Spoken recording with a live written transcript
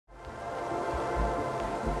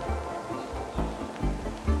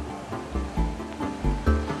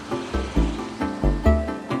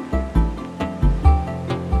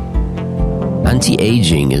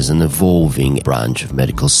Anti-aging is an evolving branch of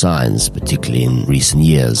medical science, particularly in recent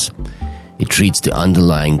years. It treats the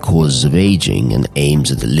underlying causes of aging and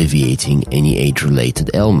aims at alleviating any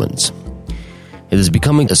age-related ailments. It is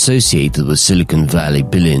becoming associated with Silicon Valley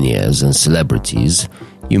billionaires and celebrities.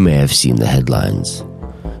 You may have seen the headlines.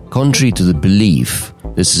 Contrary to the belief,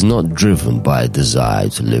 this is not driven by a desire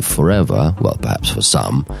to live forever, well, perhaps for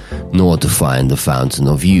some, nor to find the fountain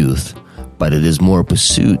of youth, but it is more a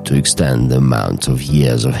pursuit to extend the amount of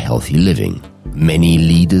years of healthy living. Many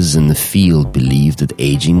leaders in the field believe that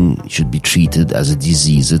aging should be treated as a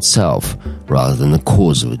disease itself, rather than the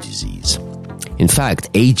cause of a disease. In fact,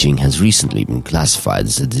 aging has recently been classified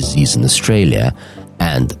as a disease in Australia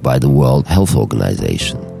and by the World Health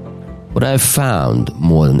Organization. What I have found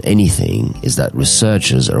more than anything is that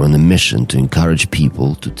researchers are on a mission to encourage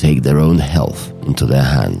people to take their own health into their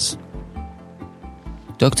hands.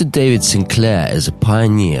 Dr. David Sinclair is a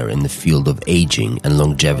pioneer in the field of aging and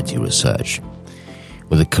longevity research.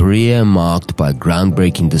 With a career marked by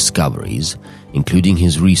groundbreaking discoveries, including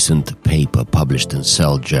his recent paper published in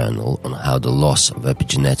Cell Journal on how the loss of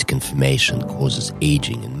epigenetic information causes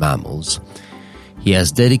aging in mammals, he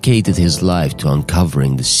has dedicated his life to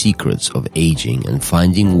uncovering the secrets of aging and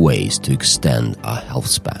finding ways to extend our health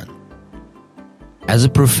span. As a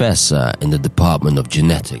professor in the Department of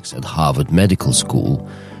Genetics at Harvard Medical School,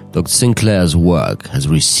 Dr. Sinclair's work has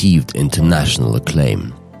received international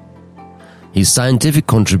acclaim. His scientific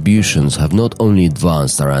contributions have not only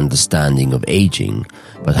advanced our understanding of aging,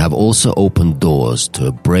 but have also opened doors to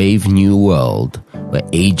a brave new world where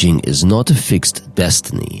aging is not a fixed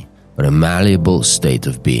destiny, but a malleable state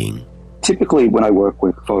of being. Typically, when I work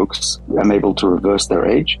with folks, I'm able to reverse their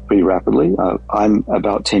age pretty rapidly. I'm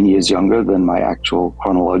about 10 years younger than my actual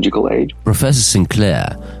chronological age. Professor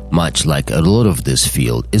Sinclair, much like a lot of this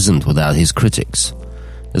field, isn't without his critics.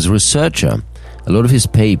 As a researcher, a lot of his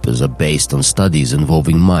papers are based on studies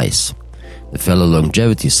involving mice. The fellow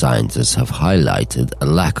longevity scientists have highlighted a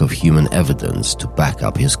lack of human evidence to back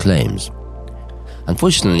up his claims.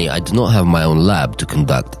 Unfortunately, I do not have my own lab to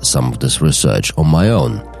conduct some of this research on my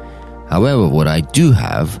own. However, what I do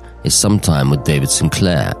have is some time with David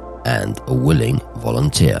Sinclair and a willing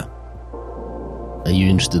volunteer. Are you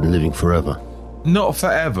interested in living forever? Not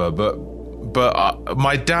forever, but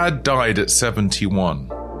my dad died at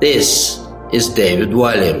 71. This is David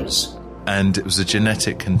Walliams. And it was a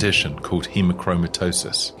genetic condition called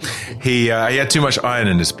hemochromatosis. He had too much iron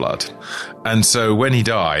in his blood. And so when he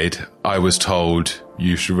died, I was told,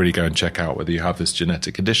 you should really go and check out whether you have this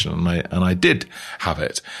genetic condition. And I did have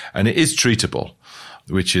it. And it is treatable,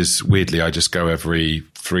 which is weirdly, I just go every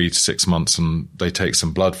 3 to 6 months and they take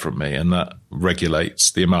some blood from me and that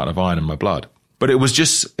regulates the amount of iron in my blood. But it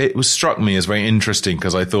was struck me as very interesting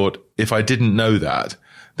because I thought if I didn't know that,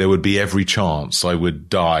 there would be every chance I would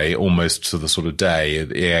die almost to the sort of day at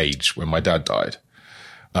the age when my dad died.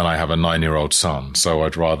 And I have a 9-year-old son, so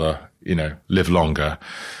I'd rather, live longer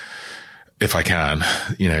if I can,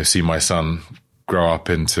 see my son grow up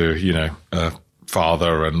into, a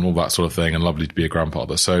father and all that sort of thing and lovely to be a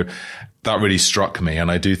grandfather. So that really struck me. And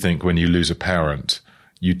I do think when you lose a parent,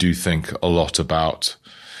 you do think a lot about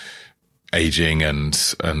aging and,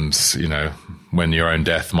 when your own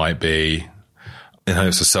death might be.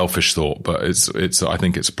 It's a selfish thought, but I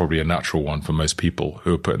think it's probably a natural one for most people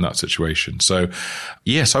who are put in that situation. So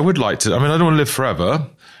yes, I would like to. I mean, I don't want to live forever,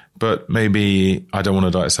 but maybe I don't want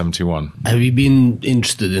to die at 71. Have you been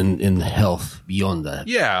interested in health beyond that?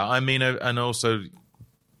 Yeah. I mean, and also,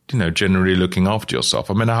 generally looking after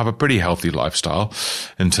yourself. I mean, I have a pretty healthy lifestyle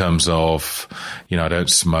in terms of, I don't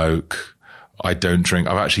smoke. I don't drink.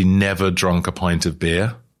 I've actually never drunk a pint of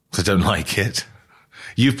beer because I don't like it.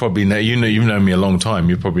 You've probably you've known me a long time.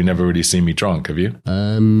 You've probably never really seen me drunk, have you?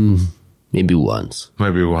 Maybe once.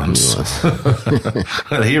 Maybe once.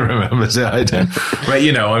 Well, he remembers it. I don't. But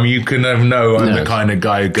you can never know. I'm the kind of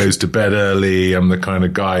guy who goes to bed early. I'm the kind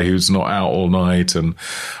of guy who's not out all night and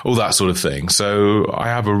all that sort of thing. So I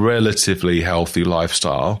have a relatively healthy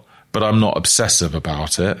lifestyle, but I'm not obsessive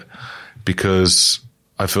about it because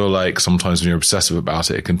I feel like sometimes when you're obsessive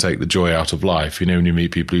about it, it can take the joy out of life. When you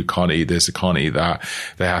meet people who can't eat this, they can't eat that,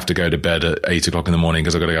 they have to go to bed at 8 o'clock in the morning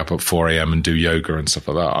because I've got to get up at 4 a.m. and do yoga and stuff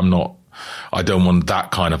like that. I don't want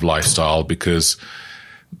that kind of lifestyle because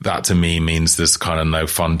that to me means there's kind of no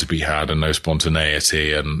fun to be had and no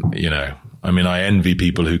spontaneity. And, I envy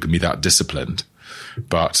people who can be that disciplined,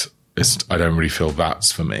 but I don't really feel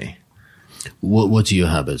that's for me. What are your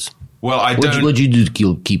habits? Well, what do you do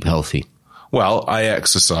to keep healthy? Well, I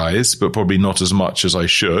exercise, but probably not as much as I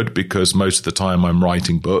should because most of the time I'm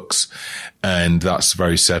writing books and that's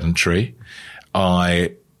very sedentary.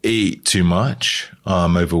 I eat too much.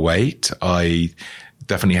 I'm overweight. I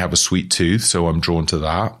definitely have a sweet tooth, so I'm drawn to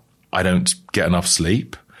that. I don't get enough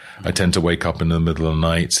sleep. I tend to wake up in the middle of the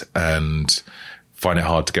night and find it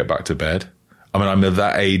hard to get back to bed. I mean, I'm of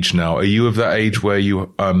that age now. Are you of that age where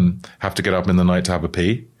you have to get up in the night to have a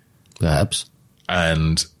pee? Perhaps.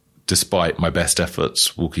 And despite my best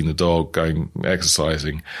efforts, walking the dog, going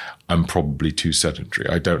exercising, I'm probably too sedentary.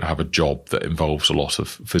 I don't have a job that involves a lot of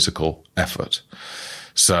physical effort.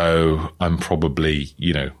 So I'm probably,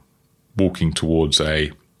 walking towards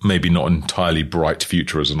a maybe not entirely bright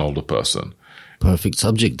future as an older person. Perfect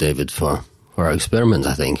subject, David, for our experiment,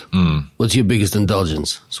 I think. What's your biggest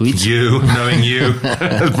indulgence? Sweets? Knowing you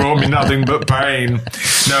has brought me nothing but pain.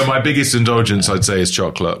 No, my biggest indulgence, I'd say, is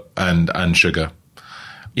chocolate and sugar.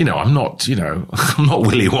 I'm not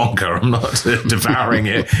Willy Wonka. I'm not devouring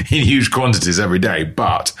it in huge quantities every day,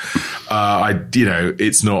 but,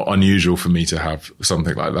 it's not unusual for me to have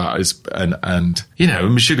something like that.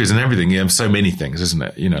 And sugars and everything, you have so many things, isn't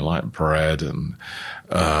it? Like bread and,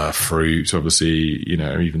 fruit, obviously,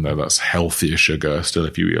 even though that's healthier sugar, still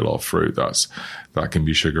if you eat a lot of fruit, that can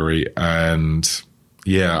be sugary. And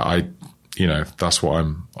that's what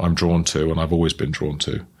I'm drawn to, and I've always been drawn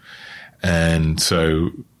to. And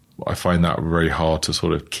so I find that very hard to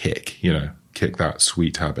sort of kick that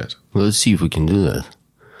sweet habit. Well, let's see if we can do that.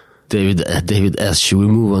 David S., should we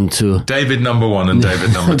move on to... David number 1 and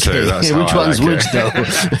David number 2. Okay. That's which one's which, though?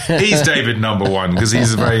 He's David number 1 because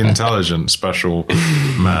he's a very intelligent, special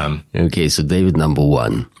man. Okay, so David number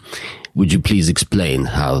 1. Would you please explain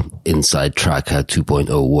how Inside Tracker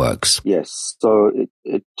 2.0 works? Yes. So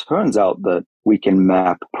it turns out that we can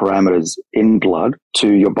map parameters in blood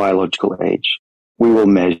to your biological age. We will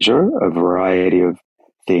measure a variety of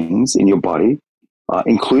things in your body,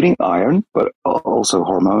 including iron, but also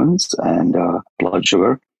hormones and blood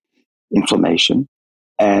sugar, inflammation.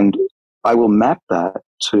 And I will map that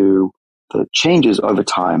to the changes over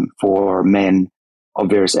time for men of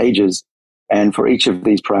various ages. And for each of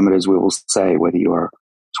these parameters, we will say whether you are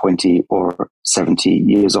 20 or 70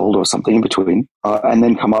 years old or something in between, and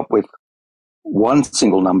then come up with one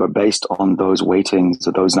single number based on those weightings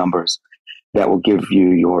or those numbers that will give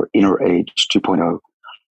you your inner age 2.0,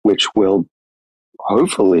 which will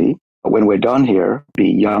hopefully, when we're done here, be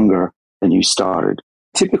younger than you started.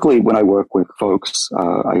 Typically, when I work with folks,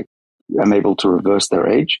 I am able to reverse their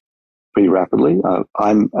age pretty rapidly.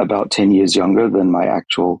 I'm about 10 years younger than my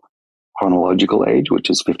actual chronological age,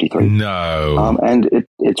 which is 53. No. And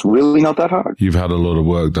it's really not that hard. You've had a lot of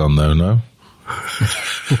work done, though, no?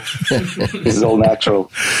 This is all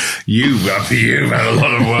natural. You've had a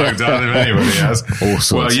lot of work done if anybody has.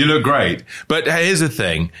 Well, you look great. But here's the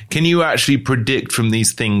thing. Can you actually predict from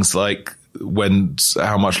these things like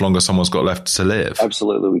how much longer someone's got left to live?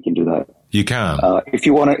 Absolutely, we can do that. You can? If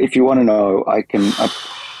you want to know, I can...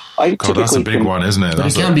 God, that's a big one, isn't it? But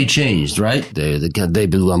it can be changed, right?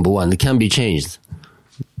 David number 1, it can be changed.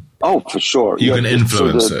 Oh, for sure. You can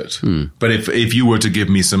influence it. But if you were to give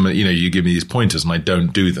me some, you give me these pointers and I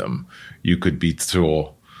don't do them, you could be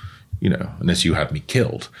sure, unless you had me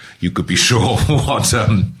killed, you could be sure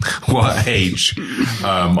what age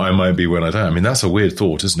I might be when I die. I mean, that's a weird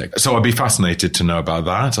thought, isn't it? So I'd be fascinated to know about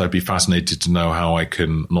that. I'd be fascinated to know how I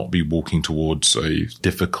can not be walking towards a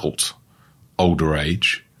difficult older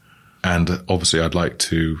age. And obviously I'd like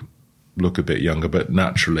to look a bit younger, but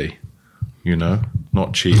naturally,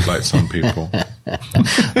 not cheap like some people.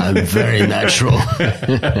 I'm very natural.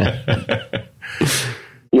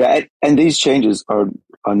 Yeah, and these changes are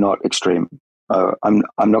not extreme. I'm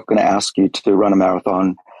not going to ask you to run a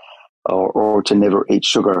marathon or to never eat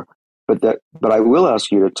sugar, but I will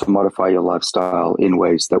ask you to modify your lifestyle in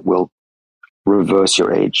ways that will reverse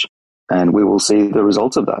your age, and we will see the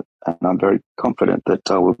results of that. And I'm very confident that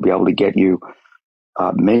we'll be able to get you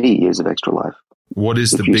many years of extra life. What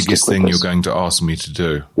is the biggest thing you're going to ask me to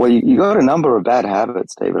do? Well, you got a number of bad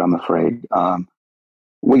habits, David, I'm afraid.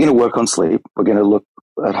 We're going to work on sleep. We're going to look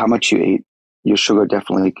at how much you eat. Your sugar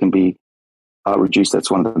definitely can be reduced.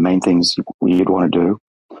 That's one of the main things you'd want to do.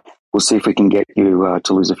 We'll see if we can get you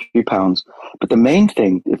to lose a few pounds. But the main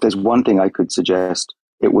thing, if there's one thing I could suggest,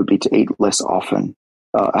 it would be to eat less often.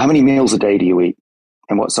 How many meals a day do you eat?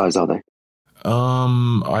 And what size are they?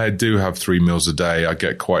 I do have 3 meals a day. I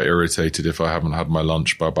get quite irritated if I haven't had my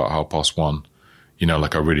lunch by about 1:30.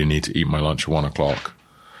 Like I really need to eat my lunch at 1:00.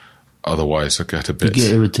 Otherwise, I get a bit... You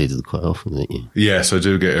get irritated quite often, don't you? Yes, I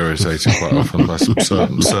do get irritated quite often by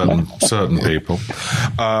certain people.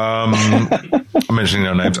 I'm mentioning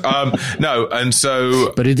their names. No, and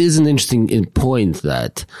so... But it is an interesting point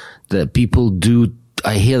that people do...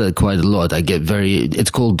 I hear that quite a lot. I get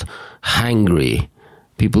it's called hangry.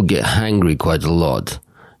 people get hangry quite a lot,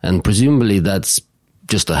 and presumably that's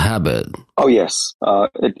just a habit. Oh, yes.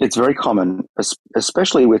 It's very common,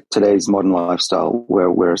 especially with today's modern lifestyle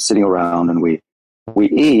where we're sitting around and we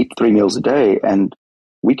eat 3 meals a day, and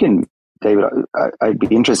we can, David, I'd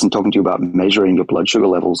be interested in talking to you about measuring your blood sugar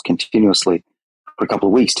levels continuously for a couple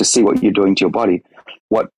of weeks to see what you're doing to your body.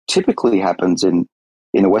 What typically happens in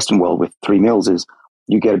the Western world with 3 meals is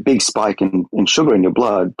you get a big spike in sugar in your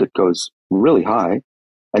blood that goes really high,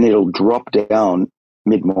 and it'll drop down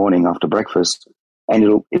mid-morning after breakfast,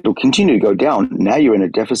 and it'll continue to go down. Now you're in a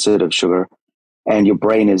deficit of sugar, and your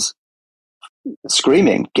brain is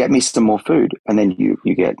screaming, get me some more food. And then you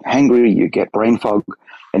get hangry, you get brain fog,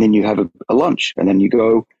 and then you have a lunch, and then you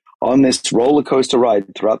go on this roller coaster ride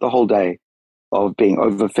throughout the whole day of being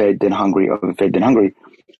overfed, then hungry, overfed, then hungry.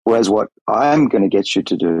 Whereas what I'm going to get you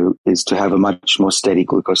to do is to have a much more steady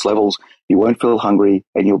glucose levels. You won't feel hungry,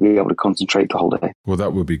 and you'll be able to concentrate the whole day. Well,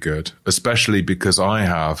 that would be good, especially because I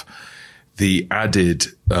have the added,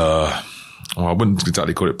 well, I wouldn't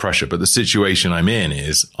exactly call it pressure, but the situation I'm in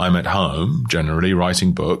is I'm at home, generally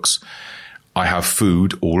writing books. I have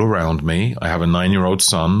food all around me. I have a 9-year-old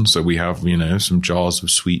son, so we have, some jars of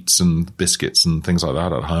sweets and biscuits and things like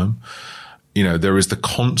that at home. There is the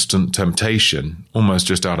constant temptation, almost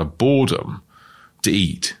just out of boredom, to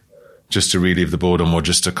eat, just to relieve the boredom or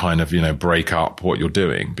just to kind of, break up what you're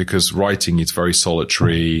doing. Because writing is very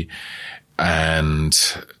solitary and,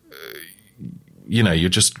 you're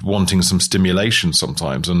just wanting some stimulation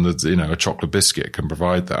sometimes. And, a chocolate biscuit can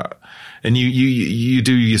provide that. And you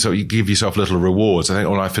give yourself little rewards. I think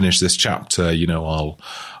when I finish this chapter,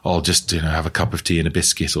 I'll just, have a cup of tea and a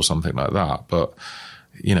biscuit or something like that. But,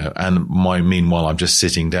 and meanwhile, I'm just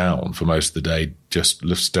sitting down for most of the day, just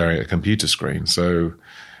staring at a computer screen. So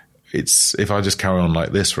if I just carry on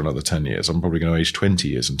like this for another 10 years, I'm probably going to age 20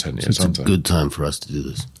 years in 10 years. It's a good time for us to do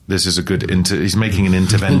this. This is a good, he's making an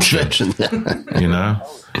intervention,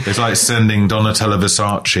 It's like sending Donatella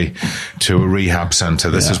Versace to a rehab center.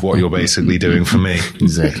 This is what you're basically doing for me.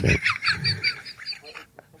 Exactly.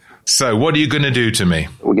 So what are you going to do to me?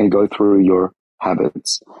 We're going to go through your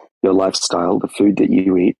habits, your lifestyle, the food that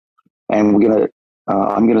you eat, and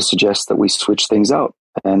I'm going to suggest that we switch things out,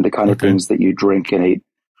 and the kind of things that you drink and eat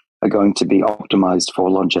are going to be optimized for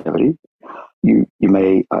longevity. You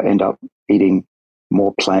may end up eating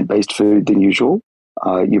more plant-based food than usual.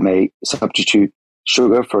 You may substitute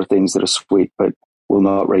sugar for things that are sweet but will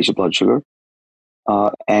not raise your blood sugar,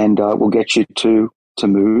 and we'll get you to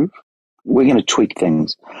move. We're going to tweak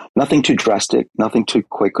things. Nothing too drastic, nothing too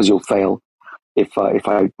quick, because you'll fail if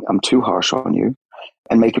I'm too harsh on you,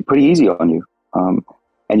 and make it pretty easy on you.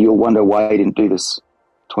 And you'll wonder why I didn't do this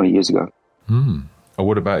 20 years ago. Or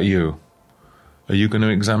what about you? Are you going to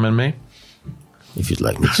examine me? If you'd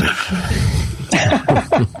like me to.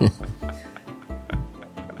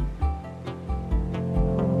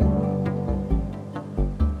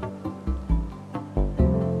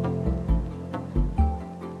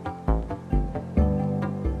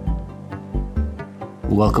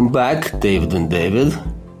 Welcome back, David and David.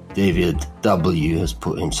 David W. has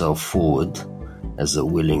put himself forward as a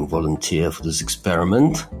willing volunteer for this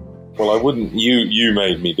experiment. Well, I wouldn't. You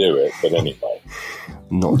made me do it, but anyway.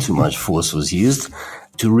 Not too much force was used.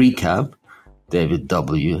 To recap, David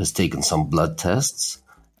W. has taken some blood tests,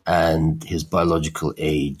 and his biological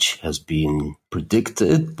age has been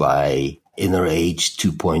predicted by Inner Age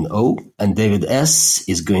 2.0. And David S.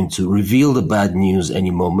 is going to reveal the bad news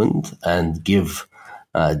any moment and give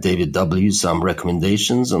David W. some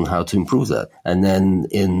recommendations on how to improve that. And then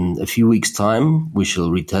in a few weeks' time, we shall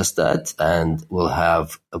retest that and we'll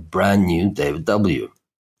have a brand new David W.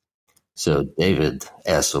 So, David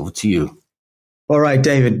S., over to you. All right,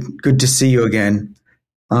 David, good to see you again.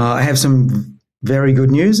 I have some very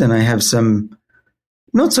good news and I have some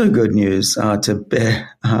not so good news to bear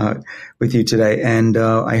with you today. And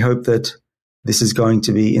I hope that this is going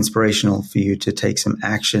to be inspirational for you to take some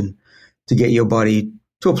action to get your body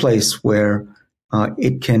to a place where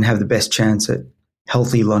it can have the best chance at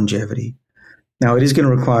healthy longevity. Now, it is going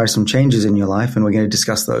to require some changes in your life, and we're going to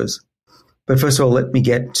discuss those. But first of all, let me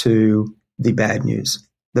get to the bad news.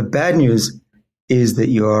 The bad news is that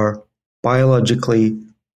you're biologically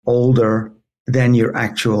older than your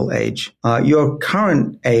actual age. Your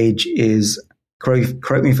current age is,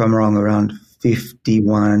 correct me if I'm wrong, around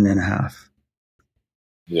 51 and a half.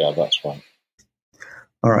 Yeah, that's right.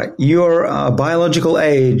 All right. Your biological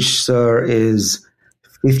age, sir, is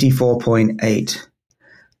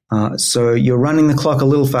 54.8. So you're running the clock a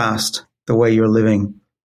little fast the way you're living.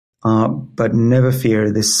 But never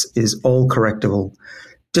fear, this is all correctable.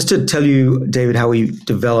 Just to tell you, David, how we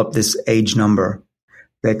developed this age number.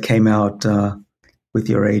 that came out with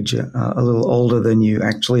your age, a little older than you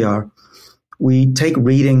actually are. We take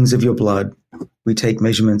readings of your blood. We take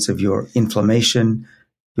measurements of your inflammation,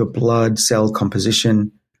 your blood cell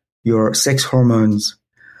composition, your sex hormones.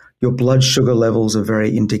 Your blood sugar levels are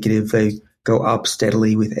very indicative. They go up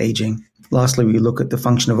steadily with aging. Lastly, we look at the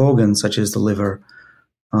function of organs such as the liver,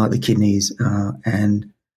 the kidneys,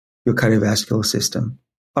 and your cardiovascular system.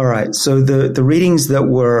 All right, so the readings that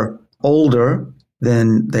were older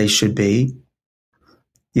than they should be,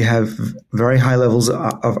 you have very high levels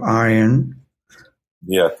of iron.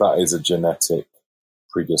 Yeah, that is a genetic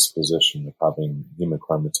predisposition of having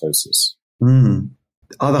hemochromatosis.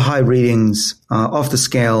 Other high readings off the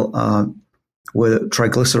scale were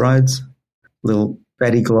triglycerides, little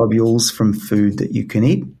fatty globules from food that you can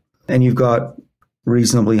eat. And you've got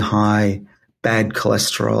reasonably high bad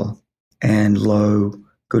cholesterol and low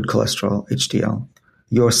good cholesterol, HDL.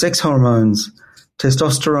 Your sex hormones,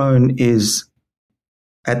 testosterone is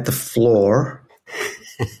at the floor.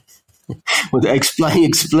 Well,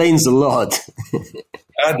 explains a lot.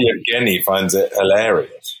 And Yevgeny finds it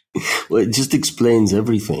hilarious. Well, it just explains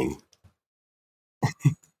everything.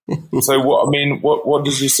 So what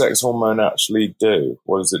does your sex hormone actually do?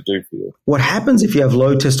 What does it do for you? What happens if you have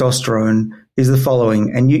low testosterone is the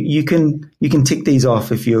following, and you can tick these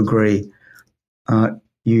off if you agree.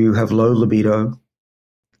 You have low libido,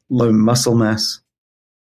 low muscle mass,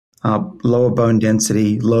 lower bone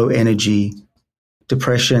density, low energy,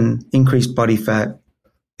 depression, increased body fat,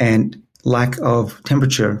 and lack of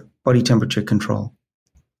body temperature control.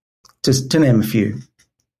 Just to name a few.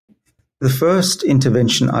 The first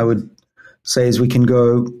intervention I would say is we can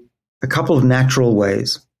go a couple of natural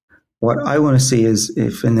ways. What I want to see is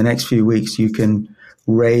if in the next few weeks you can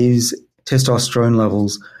raise testosterone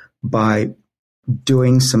levels by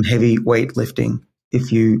doing some heavy weightlifting.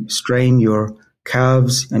 If you strain your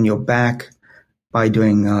calves and your back by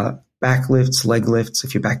doing back lifts, leg lifts,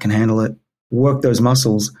 if your back can handle it, work those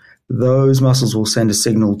muscles will send a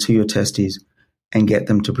signal to your testes and get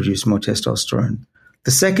them to produce more testosterone.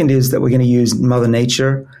 The second is that we're going to use Mother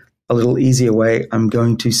Nature, a little easier way. I'm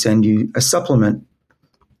going to send you a supplement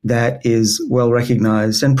that is well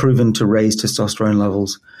recognized and proven to raise testosterone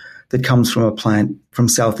levels that comes from a plant from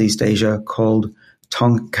Southeast Asia called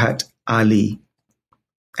Tongkat Ali.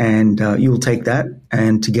 And you'll take that,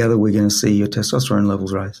 and together we're going to see your testosterone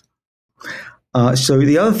levels rise. So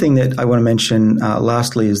the other thing that I want to mention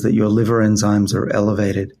lastly is that your liver enzymes are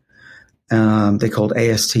elevated. They're called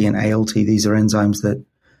AST and ALT. These are enzymes that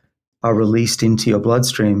are released into your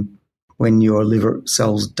bloodstream when your liver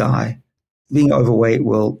cells die. Being overweight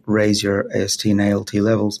will raise your AST and ALT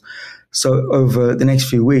levels. So over the next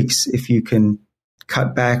few weeks, if you can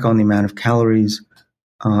cut back on the amount of calories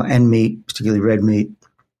and meat, particularly red meat,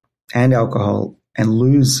 and alcohol, and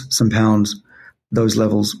lose some pounds, those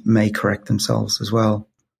levels may correct themselves as well.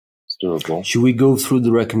 It's doable. Should we go through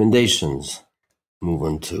the recommendations? Move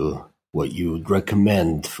on to what you would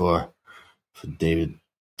recommend for David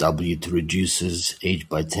W. to reduce his age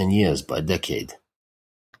by 10 years, by a decade.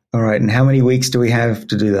 All right. And how many weeks do we have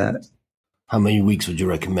to do that? How many weeks would you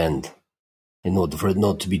recommend in order for it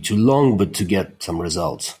not to be too long, but to get some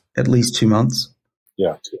results? At least 2 months.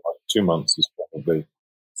 Yeah, 2 months is probably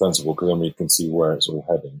sensible because then we can see where it's all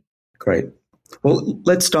heading. Great. Well,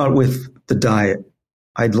 let's start with the diet.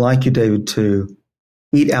 I'd like you, David, to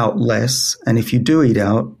eat out less. And if you do eat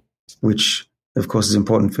out, which of course is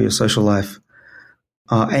important for your social life,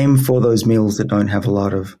 aim for those meals that don't have a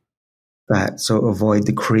lot of fat. So avoid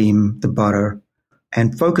the cream, the butter,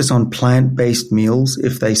 and focus on plant-based meals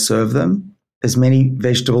if they serve them. As many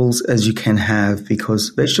vegetables as you can have, because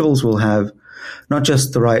vegetables will have not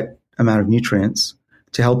just the right amount of nutrients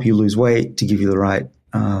to help you lose weight, to give you the right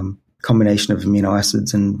combination of amino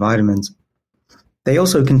acids and vitamins. They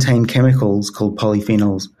also contain chemicals called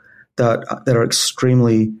polyphenols that are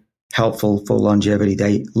extremely helpful for longevity.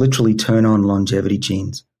 They literally turn on longevity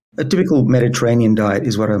genes. A typical Mediterranean diet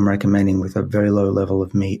is what I'm recommending with a very low level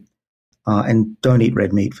of meat. And don't eat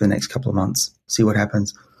red meat for the next couple of months. See what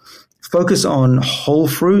happens. Focus on whole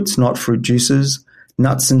fruits, not fruit juices,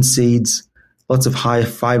 nuts and seeds, lots of high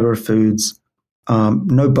fiber foods,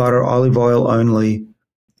 no butter, olive oil only,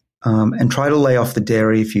 and try to lay off the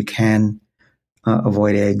dairy if you can.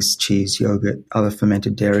 Avoid eggs, cheese, yogurt, other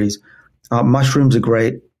fermented dairies. Mushrooms are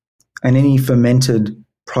great. And any fermented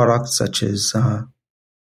products such as,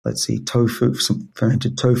 tofu, some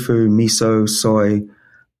fermented tofu, miso, soy,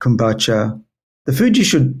 kombucha. The food you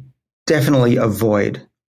should definitely avoid.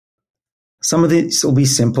 Some of these will be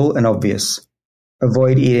simple and obvious.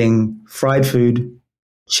 Avoid eating fried food,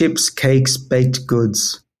 chips, cakes, baked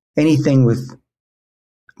goods, anything with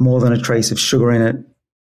more than a trace of sugar in it.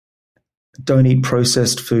 Don't eat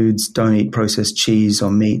processed foods. Don't eat processed cheese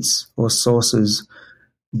or meats or sauces.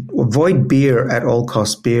 Avoid beer at all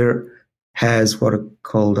costs. Beer has what are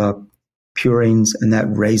called purines, and that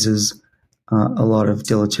raises a lot of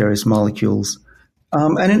deleterious molecules.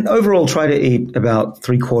 And overall, try to eat about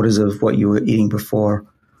 3/4 of what you were eating before.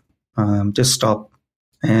 Just stop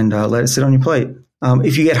and let it sit on your plate.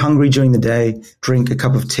 If you get hungry during the day, drink a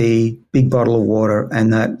cup of tea, big bottle of water,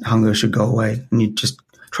 and that hunger should go away. And you just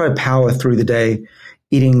try to power through the day,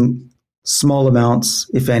 eating small amounts,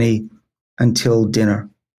 if any, until dinner.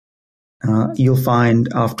 You'll find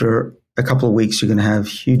after a couple of weeks, you're going to have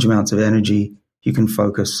huge amounts of energy. You can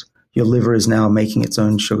focus. Your liver is now making its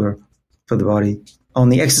own sugar for the body. On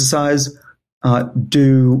the exercise,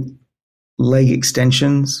 do leg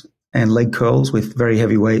extensions and leg curls with very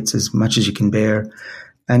heavy weights as much as you can bear.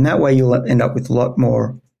 And that way you'll end up with a lot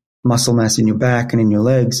more muscle mass in your back and in your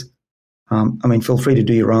legs. Feel free to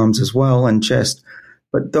do your arms as well and chest.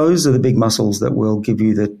 But those are the big muscles that will give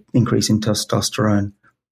you the increase in testosterone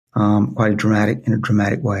in a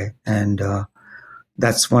dramatic way. And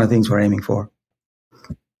that's one of the things we're aiming for.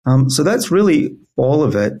 So that's really all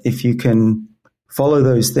of it. If you can follow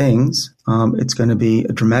those things, it's going to be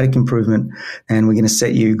a dramatic improvement, and we're going to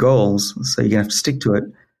set you goals. So you're going to have to stick to it.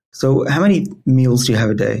 So how many meals do you have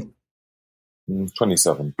a day?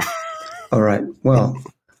 27. All right. Well,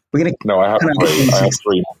 we're going to... No, I have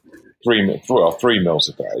three meals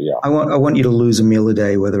a day, yeah. I want you to lose a meal a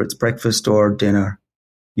day, whether it's breakfast or dinner.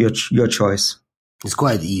 Your choice. It's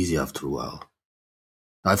quite easy after a while.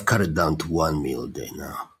 I've cut it down to 1 meal a day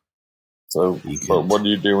now. So, but what do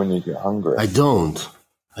you do when you get hungry? I don't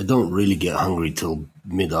really get hungry till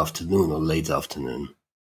mid-afternoon or late afternoon.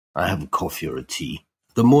 I have a coffee or a tea.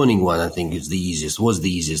 The morning one, I think, was the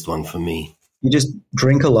easiest one for me. You just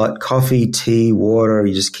drink a lot, coffee, tea, water.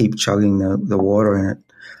 You just keep chugging the water in it.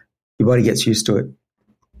 Your body gets used to it.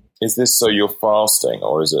 Is this so you're fasting,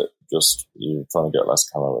 or is it just you're trying to get less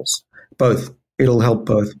calories? Both. It'll help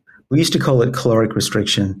both. We used to call it caloric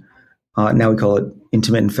restriction. Now we call it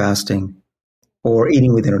intermittent fasting, or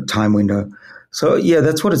eating within a time window. So, yeah,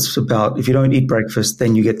 that's what it's about. If you don't eat breakfast,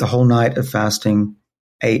 then you get the whole night of fasting,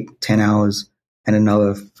 8-10 hours, and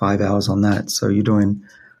another 5 hours on that. So you're doing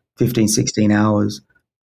 15, 16 hours.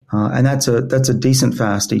 And that's a decent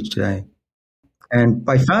fast each day. And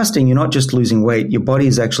by fasting, you're not just losing weight. Your body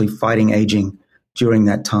is actually fighting aging during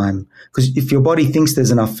that time. Because if your body thinks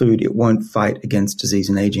there's enough food, it won't fight against disease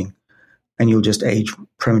and aging. And you'll just age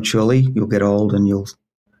prematurely. You'll get old and you'll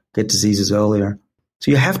get diseases earlier.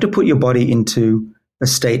 So you have to put your body into a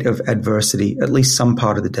state of adversity, at least some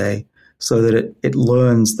part of the day, so that it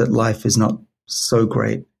learns that life is not so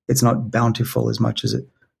great. It's not bountiful as much as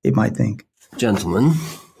it might think. Gentlemen,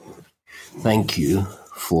 thank you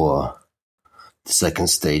for the second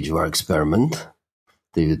stage of our experiment.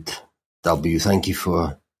 David W., thank you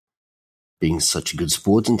for being such a good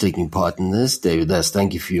sport and taking part in this. David S.,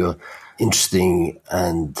 thank you for your interesting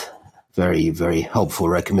and very, very helpful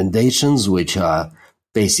recommendations, which are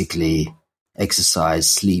basically exercise,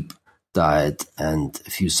 sleep, diet, and a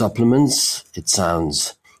few supplements. It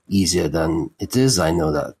sounds easier than it is. I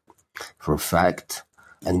know that for a fact.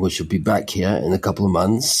 And we should be back here in a couple of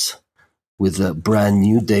months with a brand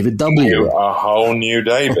new David W. A whole new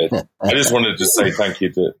David. I just wanted to say thank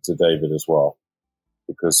you to David as well,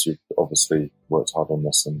 because you've obviously worked hard on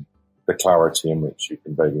this, and the clarity in which you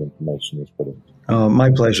convey the information is brilliant. Oh,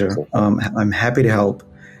 my pleasure. I'm happy to help.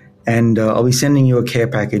 And I'll be sending you a care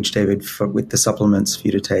package, David, with the supplements for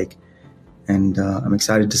you to take. And I'm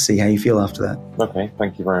excited to see how you feel after that. Okay,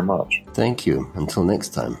 thank you very much. Thank you. Until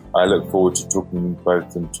next time. I look forward to talking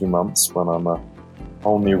both in 2 months when I'm a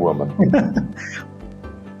whole new woman.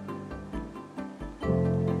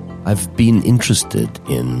 I've been interested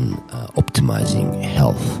in optimizing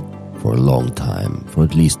health for a long time, for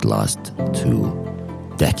at least the last 2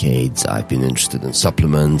 decades. I've been interested in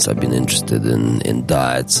supplements, I've been interested in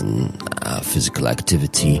diets and physical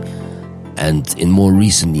activity. And in more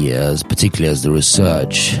recent years, particularly as the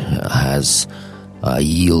research has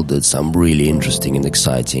yielded some really interesting and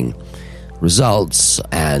exciting results,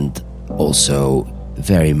 and also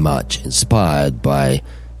very much inspired by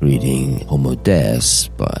reading Homo Deus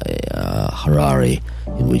by Harari,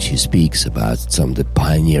 in which he speaks about some of the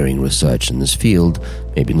pioneering research in this field,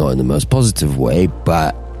 maybe not in the most positive way,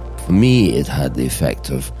 but for me it had the effect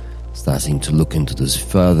of starting to look into this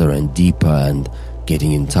further and deeper and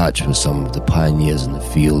getting in touch with some of the pioneers in the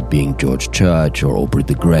field, being George Church or Aubrey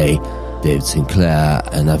de Grey, David Sinclair,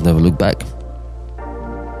 and I've never looked back.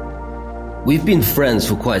 We've been friends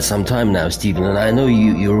for quite some time now, Stephen, and I know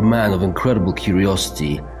you're a man of incredible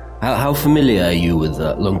curiosity How familiar are you with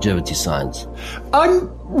longevity science? I'm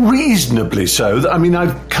reasonably so. I mean,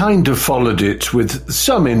 I've kind of followed it with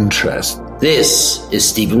some interest. This is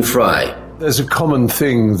Stephen Fry. There's a common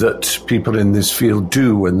thing that people in this field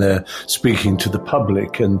do when they're speaking to the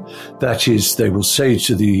public, and that is they will say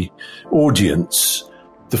to the audience,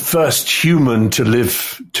 the first human to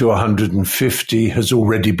live to 150 has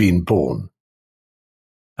already been born.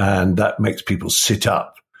 And that makes people sit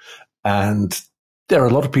up. And there are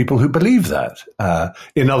a lot of people who believe that.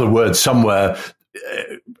 In other words, somewhere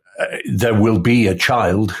there will be a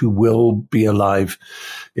child who will be alive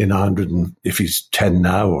in 100, if he's 10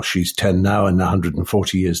 now or she's 10 now, in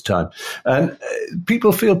 140 years' time. And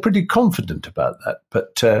people feel pretty confident about that.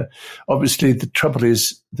 But obviously the trouble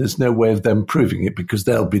is there's no way of them proving it because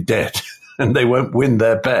they'll be dead. And they won't win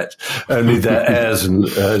their bet. Only their heirs and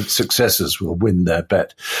successors will win their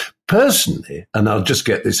bet. Personally, and I'll just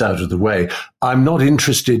get this out of the way, I'm not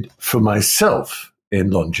interested for myself in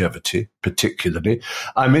longevity, particularly.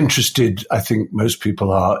 I'm interested, I think most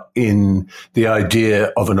people are, in the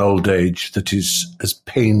idea of an old age that is as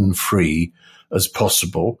pain-free as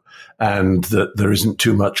possible and that there isn't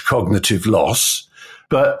too much cognitive loss.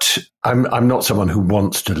 But I'm not someone who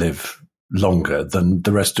wants to live longer than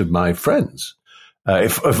the rest of my friends.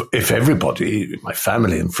 If everybody, my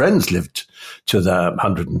family and friends, lived to the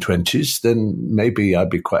 120s, then maybe I'd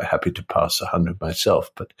be quite happy to pass 100 myself.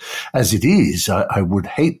 But as it is, I would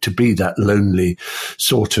hate to be that lonely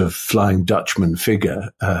sort of Flying Dutchman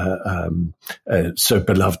figure, so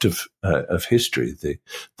beloved of history,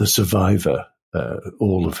 the survivor.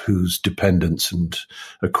 All of whose dependents and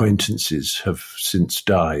acquaintances have since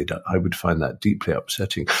died. I would find that deeply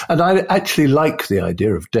upsetting. And I actually like the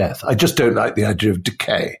idea of death. I just don't like the idea of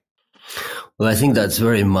decay. Well, I think that's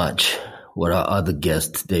very much what our other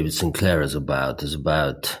guest, David Sinclair, is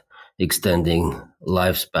about extending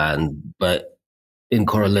lifespan, but in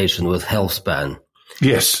correlation with health span.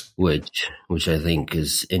 Yes. Which I think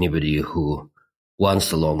is anybody who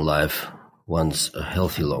wants a long life, wants a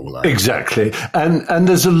healthy long life. Exactly. And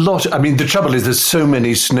there's a lot, I mean, the trouble is there's so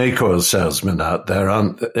many snake oil salesmen out there,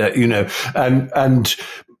 aren't and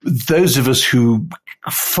those of us who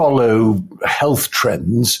follow health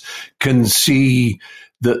trends can see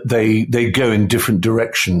that they go in different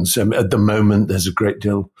directions. At the moment, there's a great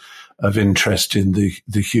deal of interest in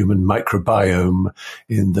the human microbiome,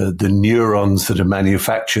 in the neurons that are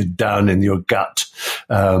manufactured down in your gut.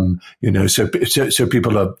 So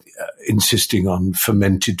people are insisting on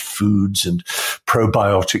fermented foods and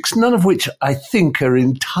probiotics, none of which I think are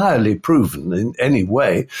entirely proven in any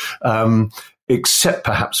way. Except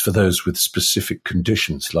perhaps for those with specific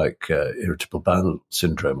conditions like irritable bowel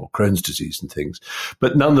syndrome or Crohn's disease and things.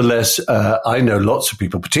 But nonetheless, I know lots of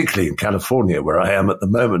people, particularly in California, where I am at the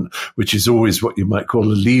moment, which is always what you might call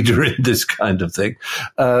a leader in this kind of thing,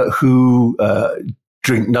 who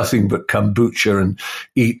drink nothing but kombucha and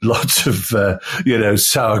eat lots of,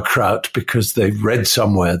 sauerkraut because they've read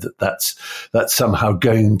somewhere that that's somehow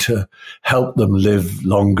going to help them live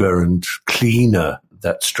longer and cleaner,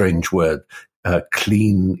 that strange word.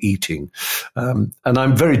 Clean eating. And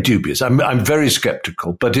I'm very dubious. I'm very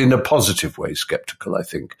skeptical, but in a positive way skeptical, I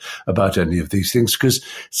think, about any of these things, because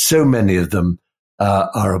so many of them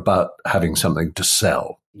are about having something to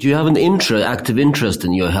sell. Do you have an active interest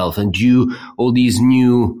in your health? And all these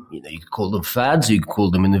new, you could call them fads, you could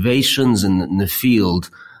call them innovations in the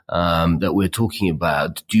field that we're talking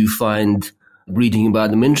about. Do you find reading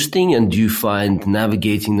about them interesting, and do you find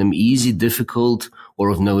navigating them easy, difficult, or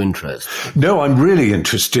of no interest? No, I'm really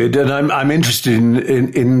interested, and I'm interested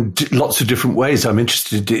in lots of different ways. I'm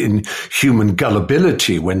interested in human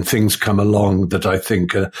gullibility when things come along that I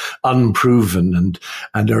think are unproven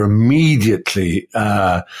and are immediately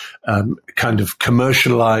kind of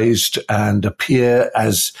commercialized and appear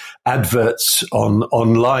as adverts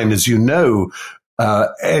online. As you know,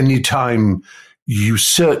 anytime you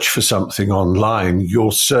search for something online,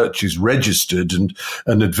 your search is registered and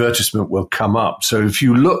an advertisement will come up. So if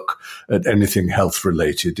you look at anything health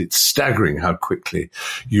related, it's staggering how quickly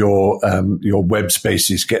your web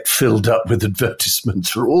spaces get filled up with advertisements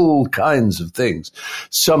for all kinds of things,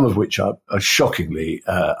 some of which are shockingly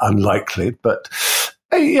unlikely. But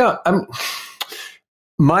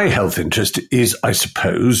my health interest is, I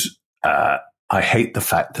suppose, I hate the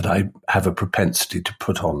fact that I have a propensity to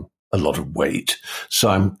put on a lot of weight. So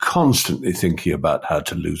I'm constantly thinking about how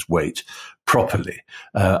to lose weight properly.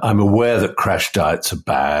 I'm aware that crash diets are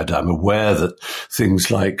bad. I'm aware that things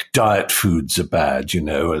like diet foods are bad,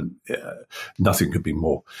 and nothing could be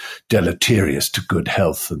more deleterious to good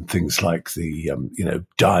health than things like the,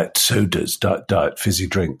 diet sodas, diet fizzy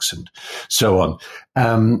drinks and so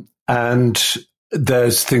on. And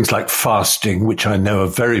there's things like fasting, which I know are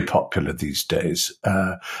very popular these days.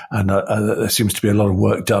 And there seems to be a lot of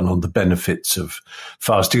work done on the benefits of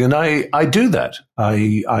fasting. And I do that.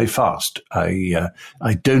 I fast. I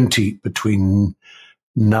don't eat between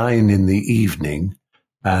 9 in the evening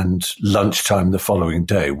and lunchtime the following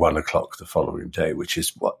day, 1 o'clock the following day, which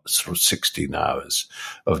is sort of 16 hours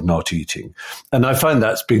of not eating. And I find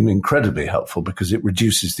that's been incredibly helpful because it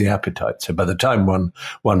reduces the appetite. So by the time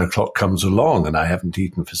 1 o'clock comes along and I haven't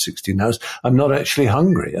eaten for 16 hours, I'm not actually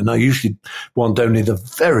hungry. And I usually want only the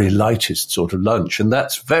very lightest sort of lunch. And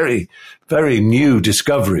that's very, very new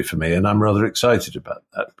discovery for me. And I'm rather excited about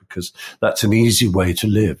that because that's an easy way to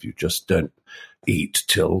live. You just don't eat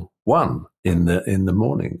till 1 in the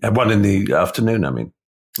morning, 1 in the afternoon, I mean.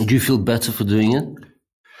 Do you feel better for doing it?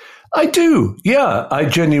 I do. Yeah, I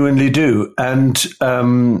genuinely do. And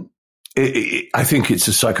I think it's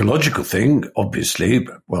a psychological thing, obviously.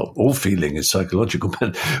 Well, all feeling is psychological,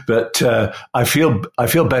 but I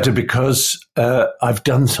feel better because I've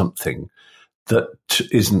done something that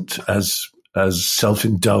isn't as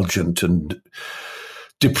self-indulgent and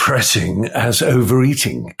depressing as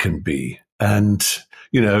overeating can be. And,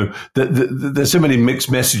 you know, there's so many mixed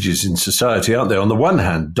messages in society, aren't there? On the one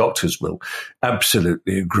hand, doctors will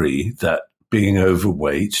absolutely agree that being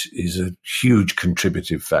overweight is a huge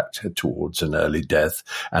contributive factor towards an early death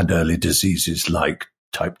and early diseases like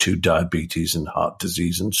type 2 diabetes and heart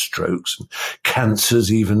disease and strokes and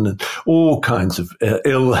cancers even, and all kinds of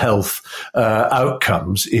ill health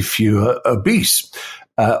outcomes if you're obese.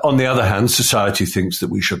 On the other hand, society thinks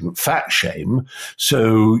that we shouldn't fat shame,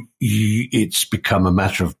 so it's become a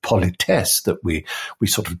matter of politesse that we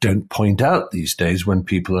sort of don't point out these days when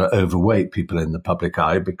people are overweight, people in the public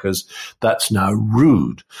eye, because that's now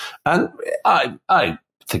rude. And I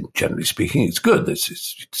think, generally speaking, it's good.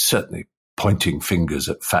 It's certainly pointing fingers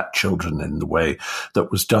at fat children in the way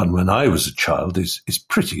that was done when I was a child is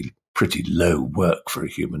pretty low work for a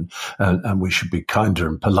human, and we should be kinder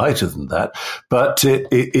and politer than that. But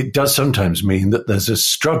it does sometimes mean that there's a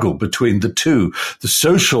struggle between the two, the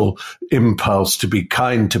social impulse to be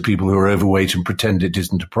kind to people who are overweight and pretend it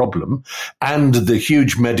isn't a problem, and the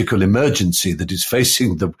huge medical emergency that is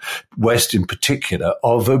facing the West in particular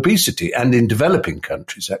of obesity, and in developing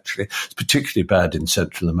countries, actually. It's particularly bad in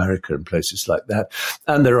Central America and places like that.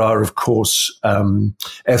 And there are, of course,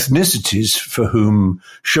 ethnicities for whom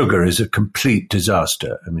sugar is a complete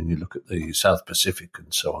disaster. I mean, you look at the South Pacific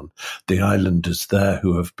and so on, the islanders there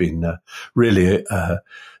who have been really,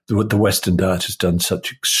 the Western diet has done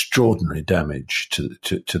such extraordinary damage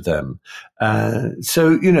to them.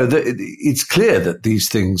 So, you know, it's clear that these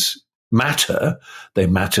things matter. They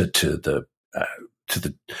matter to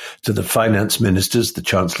the finance ministers, the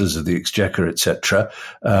chancellors of the exchequer, etc.,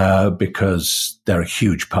 because they're a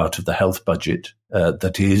huge part of the health budget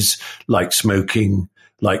that is, like smoking,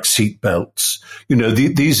 like seat belts. You know,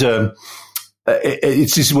 these are.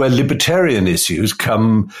 This is where libertarian issues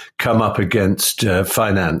come up against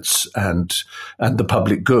finance and the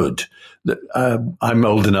public good. I'm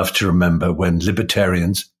old enough to remember when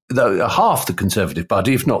libertarians, half the Conservative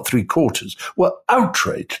Party, if not 3/4, were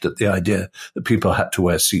outraged at the idea that people had to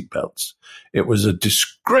wear seatbelts. It was a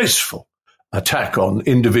disgraceful attack on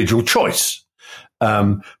individual choice.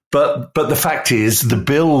 But the fact is, the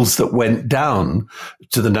bills that went down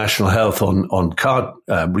to the national health on car,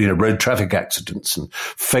 road traffic accidents and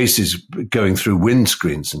faces going through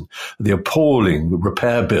windscreens and the appalling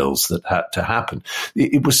repair bills that had to happen,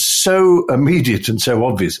 it was so immediate and so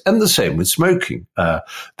obvious. And the same with smoking.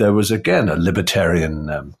 There was again a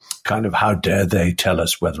libertarian kind of, how dare they tell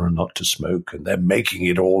us whether or not to smoke, and they're making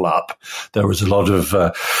it all up. There was a lot of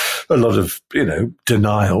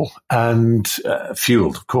denial and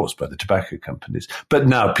fueled, of course, by the tobacco companies. But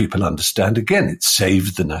now people understand, again, it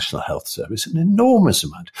saved the National Health Service an enormous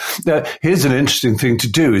amount. Now, here's an interesting thing to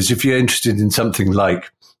do is, if you're interested in something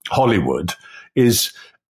like Hollywood,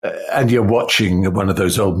 and you're watching one of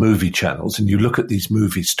those old movie channels and you look at these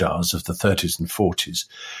movie stars of the 30s and 40s,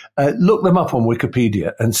 look them up on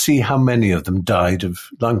Wikipedia and see how many of them died of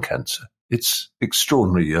lung cancer. It's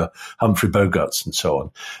extraordinary. Humphrey Bogarts and so on,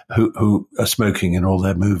 who are smoking in all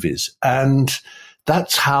their movies. And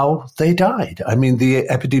that's how they died. I mean, the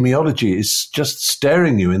epidemiology is just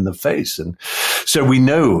staring you in the face. And so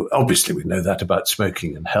obviously we know that about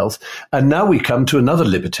smoking and health. And now we come to another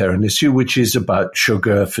libertarian issue, which is about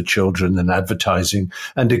sugar for children and advertising.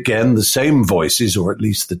 And again, the same voices, or at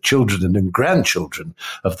least the children and grandchildren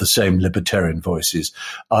of the same libertarian voices,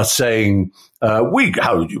 are saying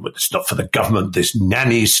It's not for the government, this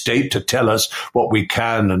nanny state, to tell us what we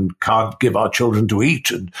can and can't give our children to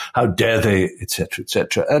eat, and how dare they, etc.,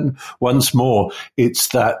 etc. And once more, it's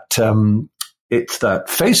that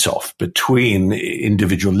face-off between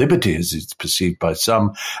individual liberty, as it's perceived by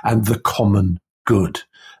some, and the common good.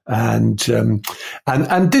 And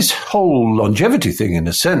this whole longevity thing, in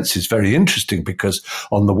a sense, is very interesting because,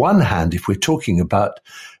 on the one hand, if we're talking about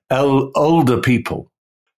older people,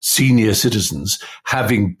 senior citizens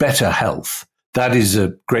having better health, that is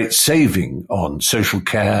a great saving on social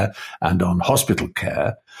care and on hospital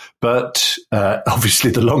care. But obviously,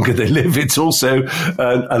 the longer they live, it's also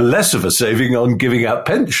a less of a saving on giving out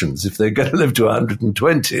pensions. If they're going to live to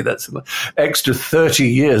 120, that's an extra 30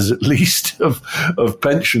 years at least of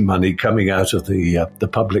pension money coming out of the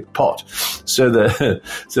public pot. So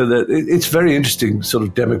it's very interesting sort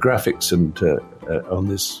of demographics and on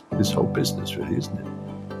this whole business, really, isn't it?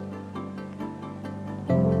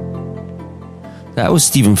 That was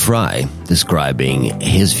Stephen Fry describing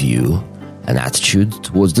his view and attitude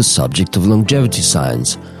towards the subject of longevity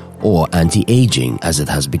science, or anti-aging as it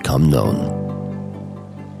has become known.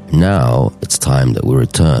 Now it's time that we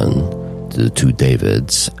return to the two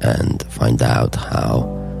Davids and find out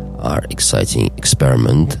how our exciting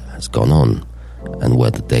experiment has gone on, and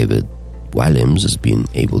whether David Walliams has been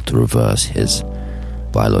able to reverse his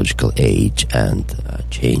biological age and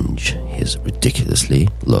change his ridiculously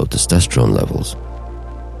low testosterone levels.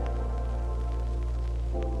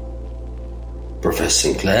 Professor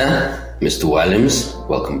Sinclair, Mr. Walliams,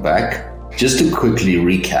 welcome back. Just to quickly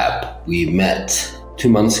recap, we met 2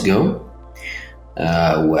 months ago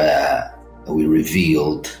where we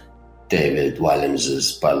revealed David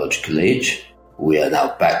Walliams' biological age. We are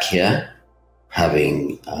now back here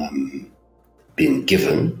having been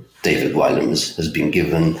given, David Walliams has been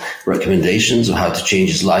given recommendations on how to change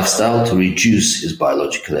his lifestyle to reduce his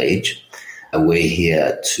biological age. And we're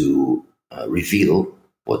here to reveal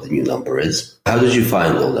what the new number is. How did you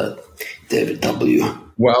find all that, David W.?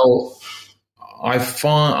 Well, I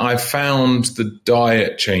found the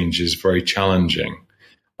diet changes very challenging.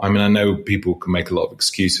 I mean, I know people can make a lot of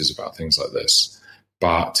excuses about things like this,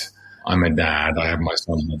 but I'm a dad. I have my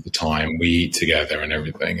son all the time. We eat together and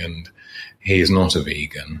everything, and he is not a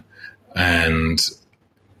vegan. And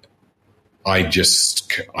I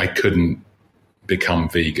couldn't become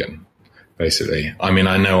vegan, basically. I mean,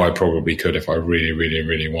 I know I probably could if I really, really,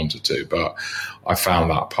 really wanted to, but I found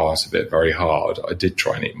that part of it very hard. I did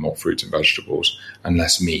try and eat more fruits and vegetables and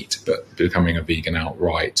less meat, but becoming a vegan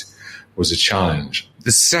outright was a challenge.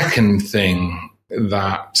 The second thing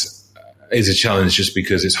that is a challenge, just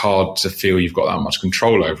because it's hard to feel you've got that much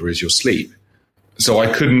control over, is your sleep. So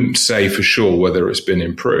I couldn't say for sure whether it's been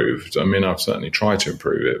improved. I mean, I've certainly tried to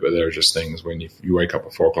improve it, but there are just things when you wake up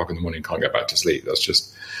at 4 o'clock in the morning and can't get back to sleep. That's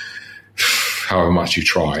just however much you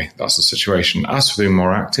try. That's the situation. As for being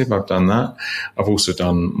more active, I've done that. I've also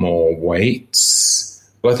done more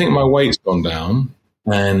weights. But I think my weight's gone down,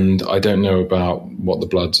 and I don't know about what the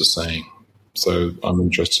bloods are saying. So I'm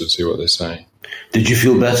interested to see what they say. Did you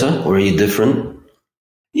feel better, or are you different?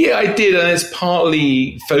 Yeah, I did, and it's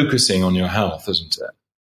partly focusing on your health, isn't it?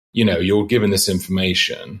 You know, you're given this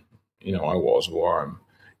information. You know, I was, or I'm.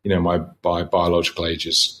 You know, my biological age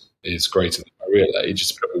is greater than my real age.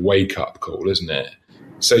 It's a bit of a wake-up call, isn't it?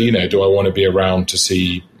 So, you know, do I want to be around to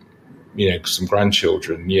see, you know, some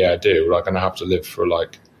grandchildren? Yeah, I do. Like, I'm going to have to live for,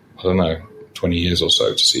 like, I don't know, 20 years or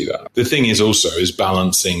so to see that. The thing is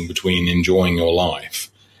balancing between enjoying your life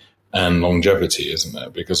and longevity, isn't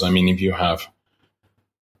it? Because, I mean, if you have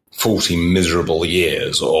 40 miserable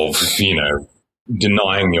years of, you know,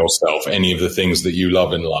 denying yourself any of the things that you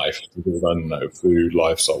love in life, because, I don't know, food,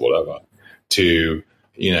 lifestyle, whatever, to,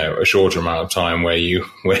 you know, a shorter amount of time where you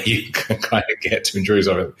can kind of get to enjoy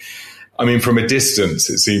something. I mean, from a distance,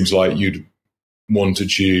 it seems like you'd want to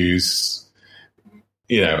choose,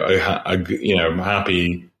 you know, a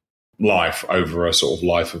happy life over a sort of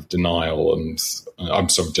life of denial and I'm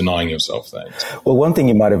sort of denying yourself things. Well, one thing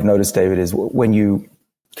you might have noticed, David, is when you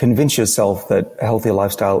convince yourself that a healthier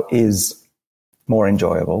lifestyle is more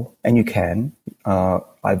enjoyable, and you can,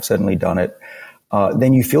 I've certainly done it,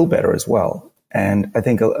 then you feel better as well. And I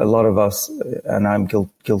think a lot of us, and I'm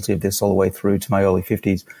guilty of this all the way through to my early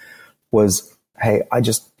 50s, was, hey,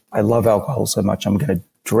 I love alcohol so much, I'm going to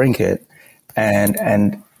drink it,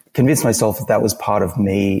 and convince myself that was part of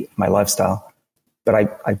me, my lifestyle. But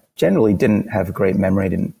I generally didn't have a great memory,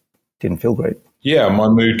 didn't feel great. Yeah, my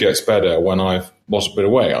mood gets better when I've lost a bit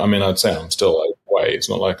of weight. I mean, I'd say I'm still overweight. It's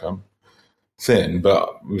not like I'm thin,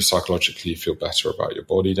 but psychologically you feel better about your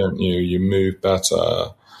body, don't you? You move better.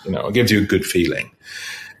 You know, it gives you a good feeling.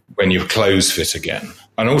 when your clothes fit again.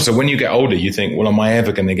 And also when you get older, you think, well, am I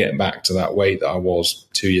ever going to get back to that weight that I was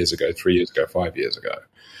 2 years ago, 3 years ago, 5 years ago?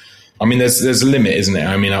 I mean, there's a limit, isn't it?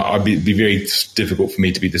 I mean, I'd be very difficult for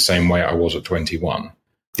me to be the same weight I was at 21.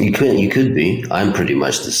 You could be. I'm pretty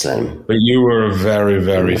much the same. But you were a very,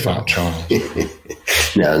 very fat child.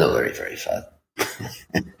 No, not very, very fat.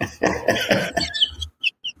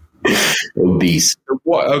 Obese.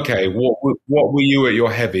 What were you at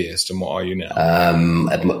your heaviest, and what are you now?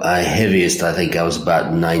 At my heaviest, I think I was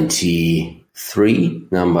about 93.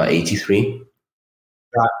 Now I'm about 83.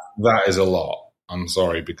 That is a lot. I'm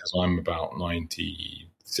sorry, because I'm about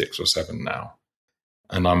 96 or 7 now,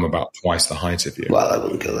 and I'm about twice the height of you. Well, I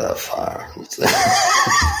wouldn't go that far. And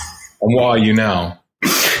what are you now?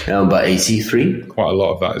 I'm about 83. Quite a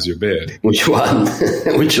lot of that is your beard. Which one?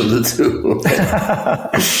 Which of the two?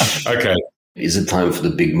 Okay. Is it time for the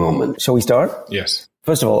big moment? Shall we start? Yes.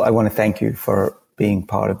 First of all, I want to thank you for being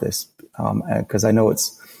part of this, because I know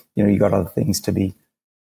it's, you got other things to be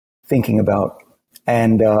thinking about.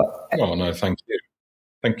 And oh, no, thank you.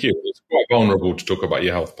 Thank you. It's quite vulnerable to talk about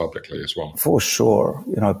your health publicly as well. For sure.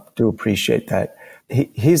 I do appreciate that.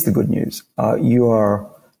 Here's the good news. You are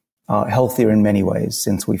healthier in many ways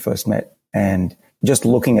since we first met. And just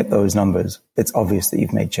looking at those numbers, it's obvious that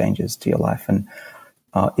you've made changes to your life. And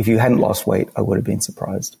if you hadn't lost weight, I would have been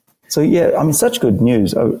surprised. So, yeah, I mean, such good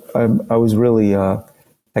news. I was really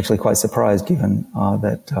actually quite surprised given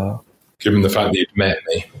that... Given the fact that you'd met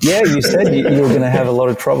me. Yeah, you said you were going to have a lot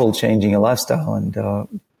of trouble changing your lifestyle, and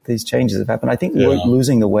these changes have happened. I think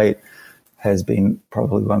losing the weight has been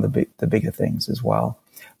probably one of the bigger things as well.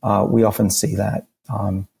 We often see that,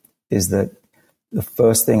 is that the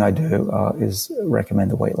first thing I do is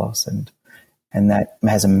recommend the weight loss, and that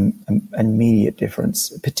has an immediate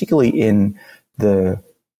difference, particularly in the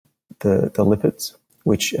lipids,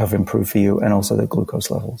 which have improved for you, and also the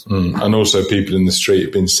glucose levels. And also people in the street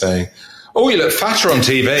have been saying, oh, you look fatter on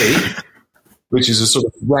TV, which is a sort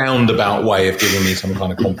of roundabout way of giving me some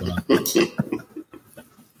kind of compliment. Okay,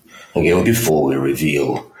 well, before we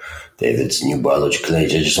reveal David's new biological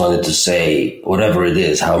age, I just wanted to say, whatever it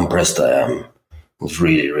is, how impressed I am. It's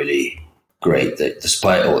really, really great that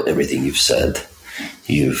despite everything you've said,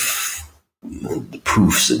 the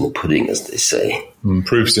proof's in the pudding, as they say.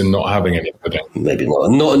 Proof's in not having any pudding. Maybe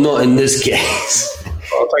not in this case.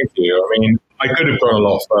 Well, thank you. I mean, I could have gone a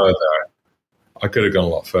lot further. If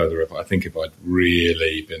I'd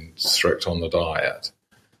really been strict on the diet.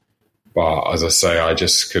 But as I say, I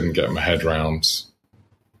just couldn't get my head around,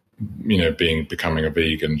 becoming a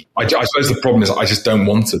vegan. I suppose the problem is I just don't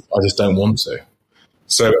want to.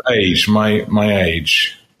 So my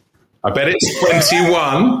age, I bet it's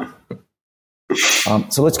 21.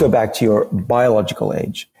 So let's go back to your biological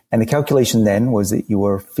age. And the calculation then was that you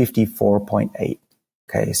were 54.8.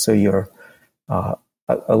 Okay, so you're a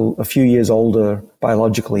few years older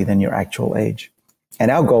biologically than your actual age.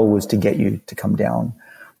 And our goal was to get you to come down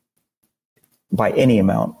by any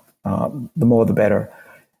amount, the more the better.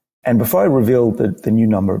 And before I reveal the new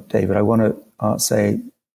number, David, I want to say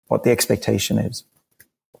what the expectation is.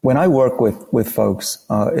 When I work with folks,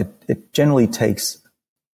 it generally takes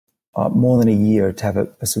more than a year to have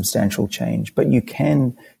a substantial change, but you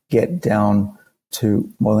can get down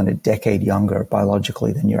to more than a decade younger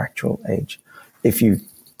biologically than your actual age if you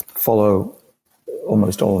follow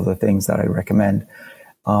almost all of the things that I recommend.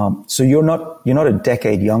 So you're not a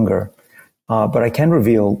decade younger, but I can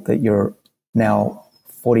reveal that you're now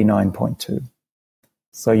 49.2.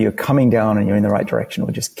 So you're coming down and you're in the right direction.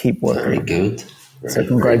 We'll just keep working. Very good. So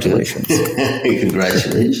congratulations.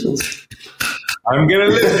 Congratulations. I'm going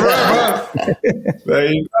to live forever.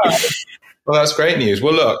 There you go. Well, that's great news.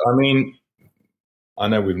 Well, look, I mean, I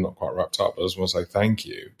know we've not quite wrapped up, but I just want to say thank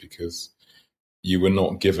you, because you were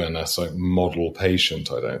not given a sort of model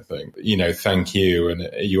patient, I don't think. But, thank you. And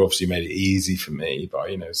you obviously made it easy for me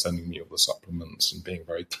by, sending me all the supplements and being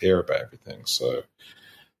very clear about everything. So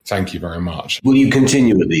thank you very much. Will you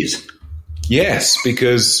continue with these? Yes,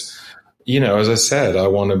 because, as I said,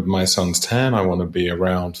 my son's 10. I want to be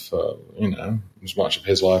around for, as much of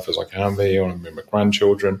his life as I can be. I want to be with my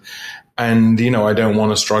grandchildren. And, I don't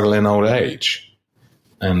want to struggle in old age.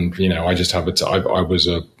 And, I just have I was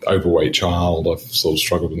an overweight child. I've sort of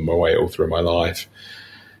struggled with my weight all through my life.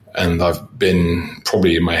 And I've been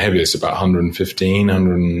probably in my heaviest about 115,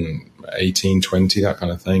 118, 20, that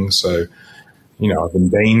kind of thing. So, I've been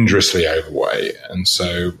dangerously overweight. And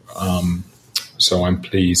so, I'm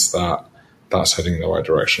pleased that that's heading in the right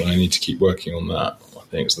direction. I need to keep working on that. I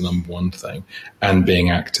think it's the number one thing. And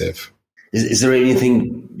being active. Is there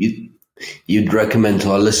anything you'd recommend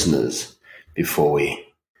to our listeners before we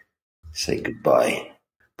say goodbye?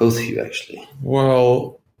 Both of you, actually.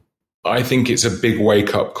 Well, I think it's a big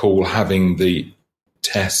wake-up call having the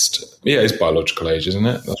test. Yeah, it's biological age, isn't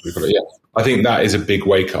it? That's what we call it. Yeah. I think that is a big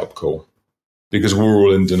wake-up call because we're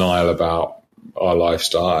all in denial about our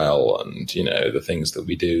lifestyle and, you know, the things that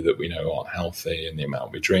we do that we know aren't healthy, and the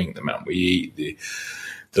amount we drink, the amount we eat,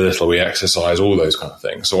 the little we exercise, all those kind of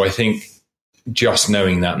things. So I think just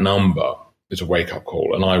knowing that number is a wake-up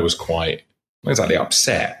call. And I was quite, not exactly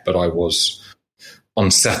upset, but I was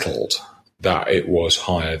unsettled that it was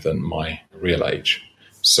higher than my real age.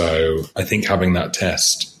 So I think having that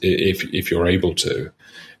test, if you're able to,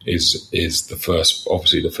 is the first,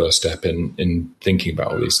 obviously the first step in thinking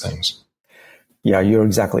about all these things. Yeah, you're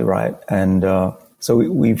exactly right. And so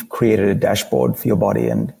we've created a dashboard for your body.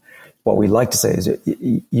 And what we like to say is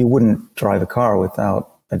you wouldn't drive a car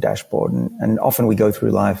without a dashboard. And often we go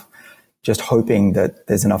through life just hoping that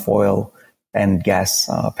there's enough oil and gas,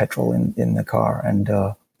 petrol in the car. And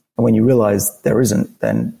when you realize there isn't,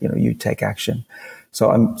 then, you know, you take action.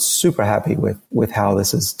 So I'm super happy with how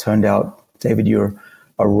this has turned out. David, you're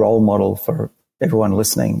a role model for everyone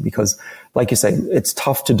listening because, like you say, it's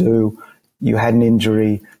tough to do. You had an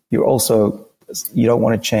injury. You don't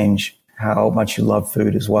want to change how much you love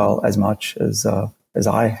food as well, as much as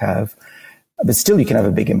I have. But still, you can have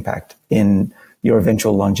a big impact in your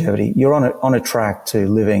eventual longevity. You're on a track to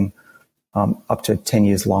living up to 10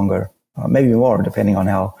 years longer, maybe more, depending on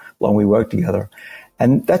how long we work together.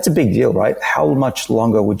 And that's a big deal, right? How much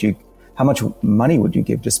money would you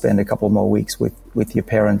give to spend a couple more weeks with your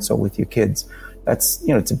parents or with your kids? That's,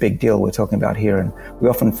 you know, it's a big deal we're talking about here. And we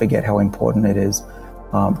often forget how important it is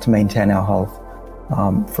to maintain our health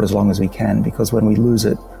for as long as we can, because when we lose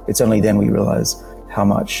it, it's only then we realize how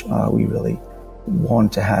much we really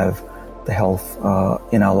want to have the health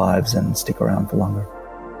in our lives and stick around for longer.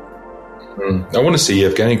 I want to see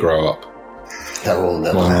Evgeny grow up. That will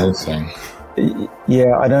never happen.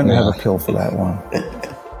 Yeah, I don't have a pill for that one.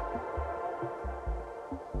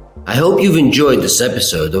 I hope you've enjoyed this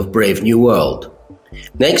episode of Brave New World.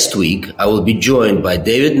 Next week, I will be joined by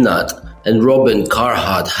David Nutt and Robin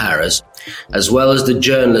Carhart Harris, as well as the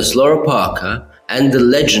journalist Laura Parker and the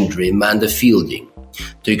legendary Amanda Fielding,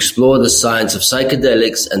 to explore the science of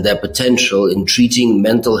psychedelics and their potential in treating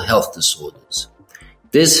mental health disorders.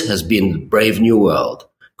 This has been Brave New World.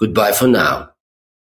 Goodbye for now.